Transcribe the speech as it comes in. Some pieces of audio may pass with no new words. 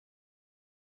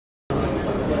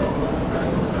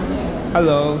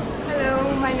Hello.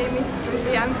 Hello, my name is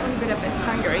Fuji. I'm from Budapest,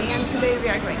 Hungary, and today we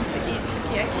are going to eat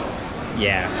sukiyaki.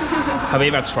 Yeah. Have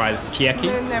you ever tried sukiyaki?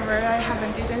 No, never. I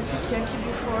haven't eaten sukiyaki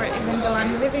before, even though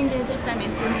I'm living in Japan.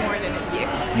 It's been more than a year.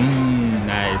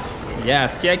 Nice. Yeah,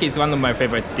 sukiyaki is one of my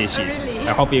favorite dishes. Oh, really?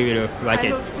 I hope you will like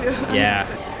it. I hope so. Yeah.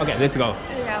 Okay, let's go.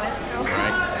 Yeah, let's go.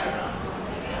 Alright.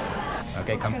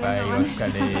 Okay, kanpai.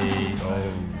 Otsukare.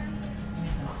 Oh.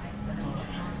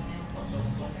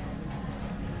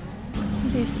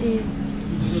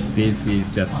 This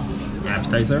is just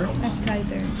appetizer.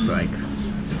 It's like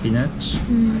spinach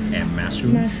and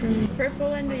mushrooms.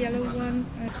 Purple and the yellow one.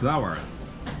 Flowers.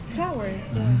 Flowers.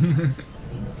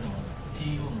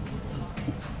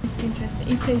 It's interesting.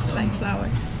 It tastes like flower.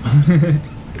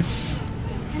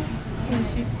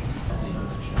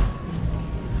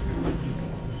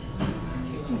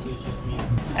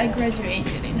 I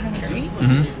graduated in Hungary,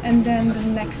 and then the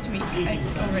next week I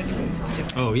already moved to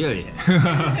Japan. Oh, really?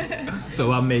 So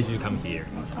what made you come here?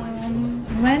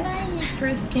 When I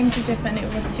first came to Japan,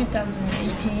 it was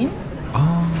 2018.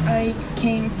 I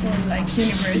came for like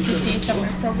university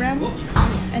summer program,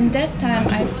 and that time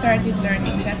I started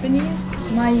learning Japanese.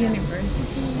 My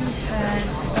university had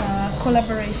a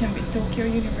collaboration with Tokyo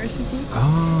University,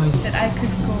 that I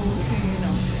could go to,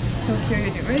 Tokyo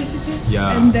University,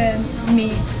 and then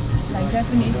meet like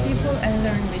Japanese people and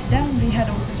learn with them. We had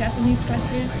also Japanese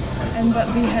classes, but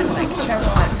we had like travel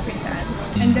and free time.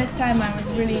 And that time I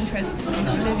was really interested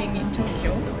in living in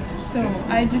Tokyo. So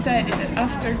I decided that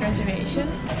after graduation,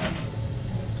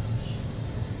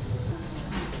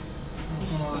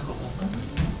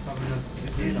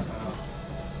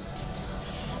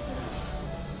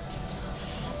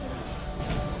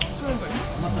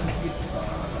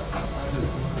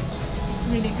 it's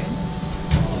really good.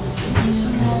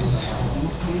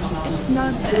 It's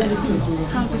not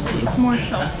how to say, it's more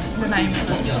soft than I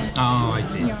imagined. Oh, I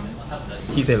see. Yeah.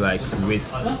 He said like with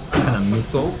kind of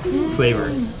miso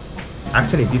flavors.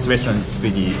 Actually, this restaurant is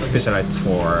pretty specialized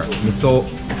for miso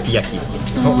sukiyaki,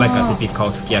 not like a typical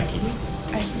sukiyaki.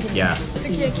 I see. Yeah.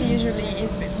 Sukiyaki usually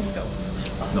is with miso.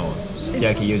 No,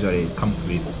 sukiyaki usually comes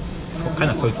with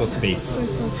kind of soy sauce base. Soy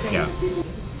sauce base. Yeah.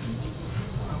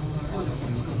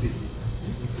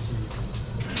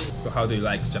 So how do you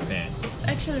like Japan?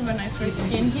 Actually, when I first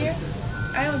came here,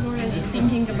 I was already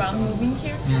thinking about moving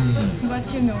here, but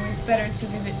it's better to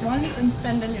visit once and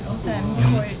spend a little time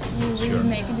before you really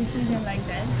make a decision like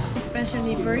that.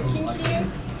 Especially working here,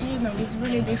 it's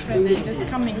really different than just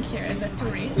coming here as a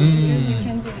tourist, because you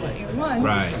can do what you want.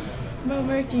 Right. But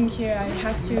working here, I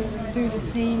have to do the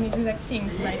same exact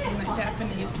things like a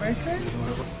Japanese worker.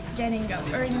 Getting up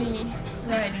early,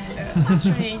 riding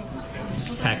the train.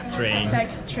 Packed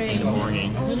train In the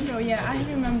morning. Also, I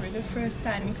remember the first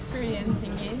time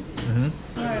experiencing it.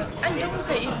 Well, I don't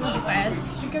say it was bad,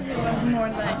 because it was more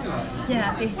like,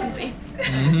 this is it.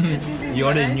 This is You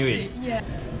what already I knew see. it. Yeah.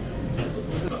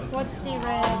 What's the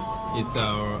red? It's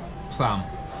a plum.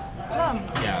 Plum.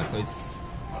 Yeah, so it's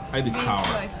a bit sour.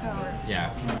 Like sour.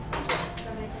 Yeah.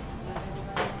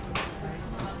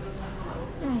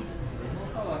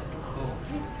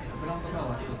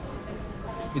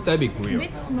 It's a bit grilled. A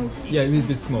bit smoky. Yeah, it is a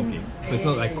bit smoky. So it's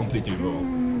not like completely raw.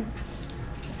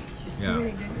 Yeah,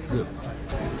 Really good. it's good.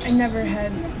 I never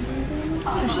had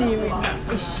sushi with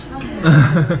fish.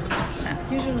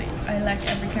 Usually, I like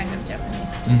every kind of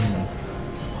Japanese food. So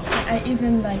I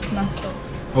even like natto,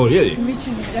 Oh, really? which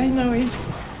is, I know it's.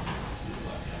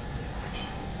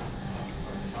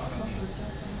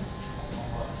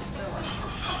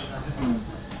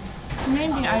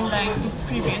 Maybe I like the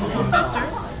previous one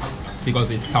better.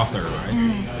 Because it's softer, right?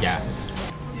 Yeah.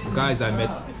 Guys I met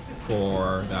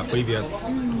for the previous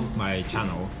my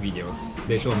channel videos,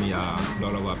 they showed me a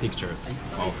lot of pictures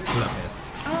of Budapest.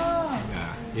 Oh,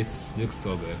 Yeah, it looks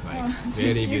so good, like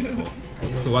very beautiful.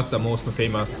 So what's the most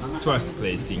famous tourist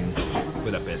place in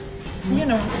Budapest?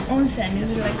 onsen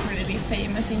is like really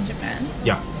famous in Japan.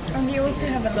 Yeah. And we also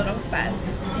have a lot of baths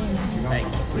in like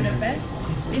Budapest.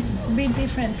 It's a bit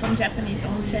different from Japanese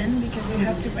onsen because you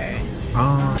have to wear it.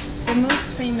 The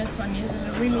most famous one is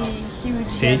a really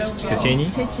huge yellow Széchenyi?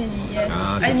 Széchenyi, yes.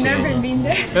 Széchenyi. I've never been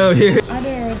there. Oh, yeah.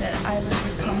 Other that I would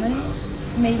recommend,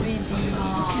 maybe the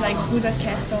like Buddha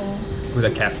Castle.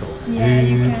 Buddha Castle. Yeah,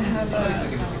 you can have a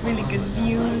really good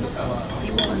view of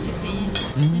the whole city.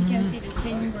 You can see the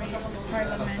chain bridge, the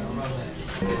parliament.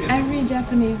 Every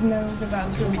Japanese knows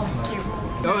about Rubik's Cube.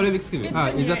 Oh, Rubik's Cube.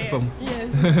 Is that from Yes,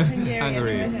 Hungarian.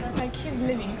 Hungary? Like he's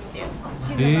living still.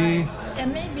 He's alive.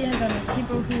 And maybe I don't know,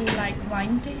 people who like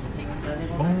wine tasting.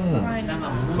 Wine is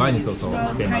also Wine is also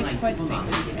well, famous. quite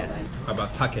famous. Yeah. How about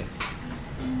sake?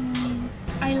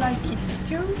 I like it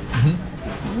too.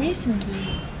 Recently,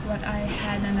 what I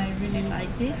had and I really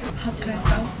liked it,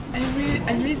 Hakkasan.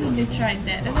 I recently tried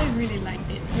that and I really liked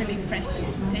it. Really fresh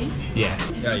taste. Yeah,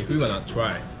 if you wanna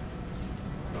try,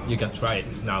 you can try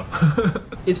it now.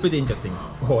 It's pretty interesting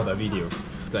for the video.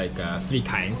 It's like 3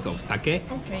 kinds of sake.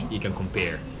 Okay. You can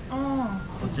compare.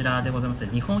 こちらでございます。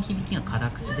日本響きが辛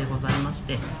口でございまし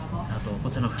て、あとこ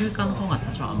ちらの風化の方が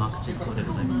多少甘口の方で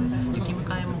ございます。雪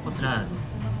深いもこちら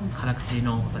辛口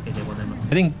のお酒でございます。I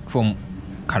think from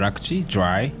karakuchi,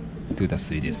 dry to the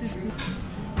sweetest.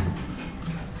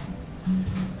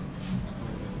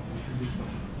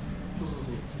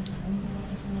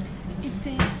 It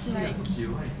tastes like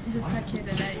the sake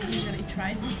that I usually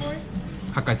tried before.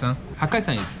 Hakkai-san?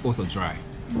 Hakkai-san is also dry.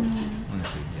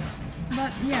 Honestly, yeah.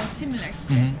 But yeah, similar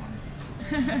to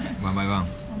that. One by one,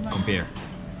 compare.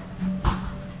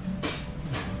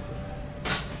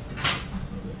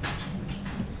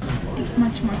 It's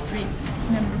much more sweet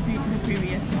than the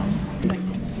previous one.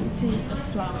 Like taste of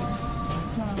flour.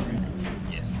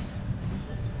 Yes.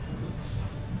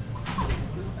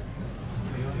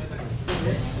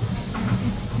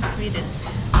 It's the sweetest.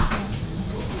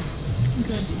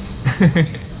 Good.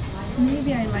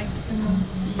 Maybe I like the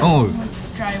most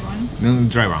dry one. No,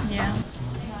 dry one. Yeah.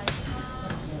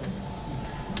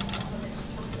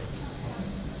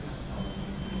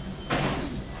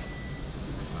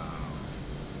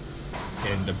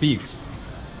 And the beefs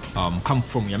come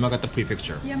from Yamagata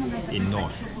Prefecture in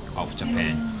north of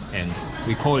Japan, and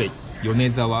we call it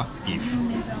Yonezawa beef.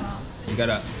 You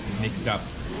gotta mix it up.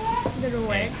 The raw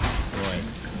eggs. Raw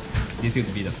eggs. This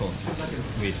would be the sauce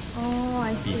with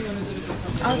I see.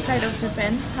 beef. Outside of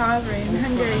Japan, however, in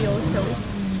Hungary also,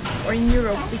 or in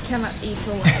Europe, we cannot eat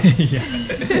raw eggs. Yeah.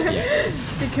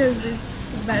 Because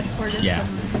it's bad for the Yeah.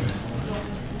 stomach.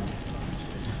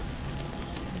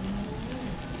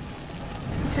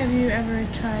 Have you ever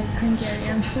tried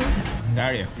Hungarian food?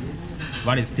 Hungarian foods.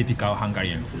 What is typical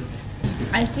Hungarian foods?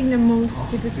 I think the most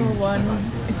typical one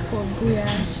is called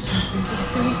goulash. It's a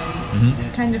soup,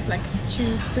 kind of like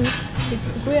stew soup.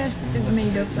 It's goulash is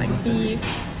made of like beef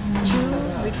stew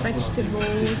with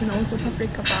vegetables and also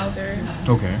paprika powder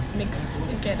Okay. mixed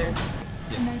together.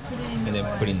 Yes. And And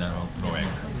then put in a raw egg,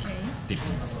 Okay. dipped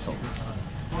in sauce.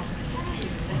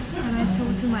 And I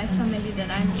told to my family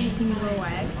that I'm eating raw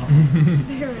egg.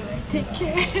 They were like, take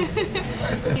care.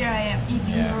 Here I am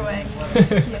eating Yeah. raw egg.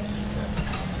 Sukiyaki.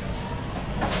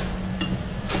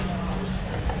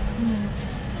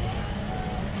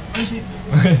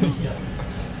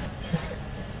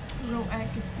 Raw egg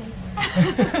is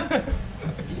safe.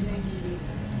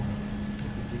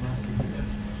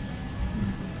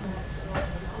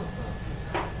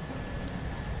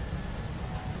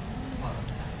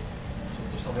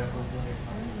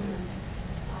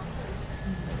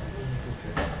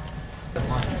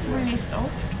 It's really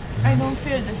soft. I don't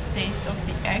feel the taste of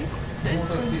the egg. It's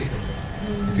good.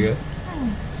 It's good.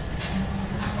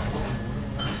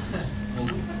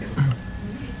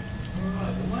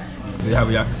 Do you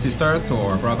have sisters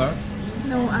or brothers?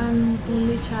 No, I'm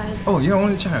only child. Oh, you're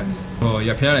only child. Oh,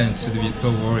 your parents should be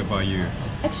so worried about you.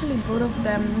 Actually, both of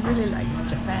them really likes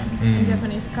Japan and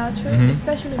Japanese culture,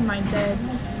 especially my dad.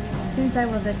 Since I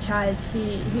was a child,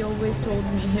 he always told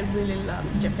me he really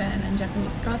loves Japan and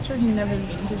Japanese culture. He never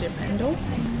been to Japan though.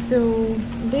 So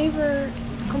they were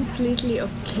completely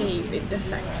okay with the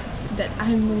fact that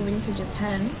I'm moving to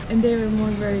Japan, and they were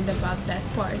more worried about that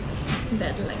part,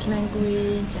 that like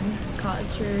language and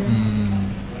culture,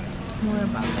 more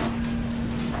about that.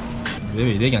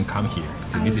 Maybe they can come here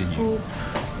to visit I you. hope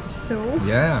so.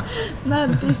 Yeah.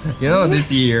 Not this You know,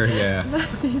 this year, yeah. Not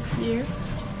this year.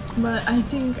 But I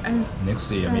think I'm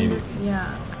Next year, kind maybe. of-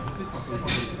 yeah.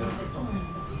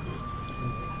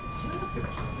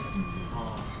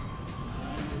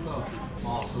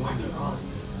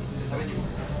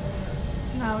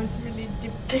 Now it's really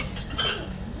deep.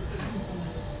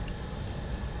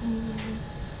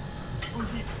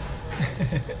 Okay.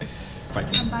 Bye.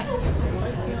 Bye.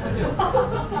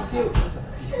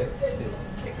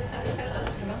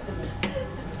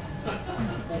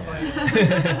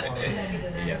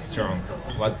 Yeah, strong.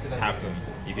 What happens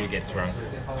if you get drunk?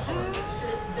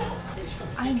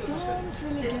 I don't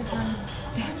really get drunk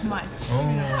that much. Oh.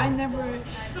 You know,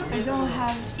 I don't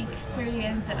have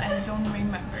experience that I don't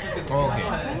remember. Oh, What okay.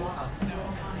 happened?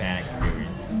 Bad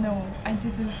experience. No, I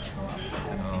didn't throw up or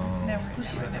something. Oh. Never.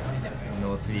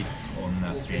 No sleep on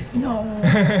the streets. No.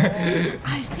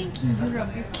 I think in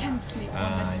Europe you can't sleep on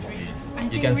I the street. see. I You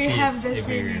think can we see have the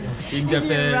everywhere. thing. In If you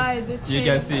Japan, ride the you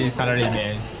can train. see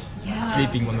salarymen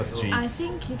sleeping on the streets. I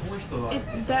think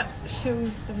that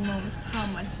shows the most how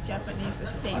much Japanese is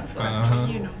safe.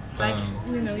 You know, like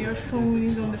your phone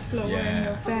is on the floor and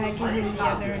your bag is in the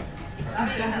other. It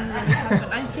doesn't really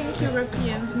happen. I think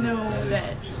Europeans know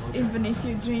that even if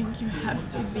you drink, you have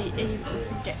to be able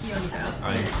to get yourself.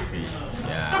 I see.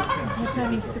 Yeah.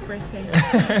 Japan is super safe.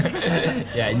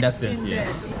 Yeah, in that sense,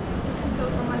 yes.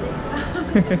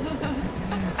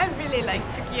 I really like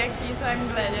sukiyaki, so I'm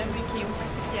glad I came for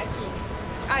sukiyaki.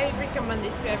 I recommend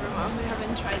it to everyone who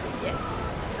haven't tried it yet.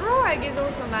 Raw egg is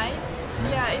also nice.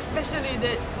 Yeah, especially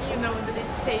that you know that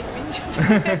it's safe in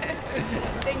Japan.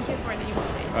 Thank you for the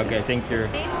invitation. Okay, thank you. The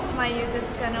name of my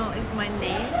YouTube channel is my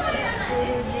name. It's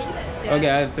Furuji. Yeah. Okay,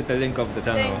 I'll put the link of the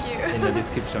channel Thank you. in the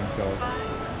description. So,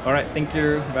 Bye. all right, thank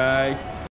you. Bye.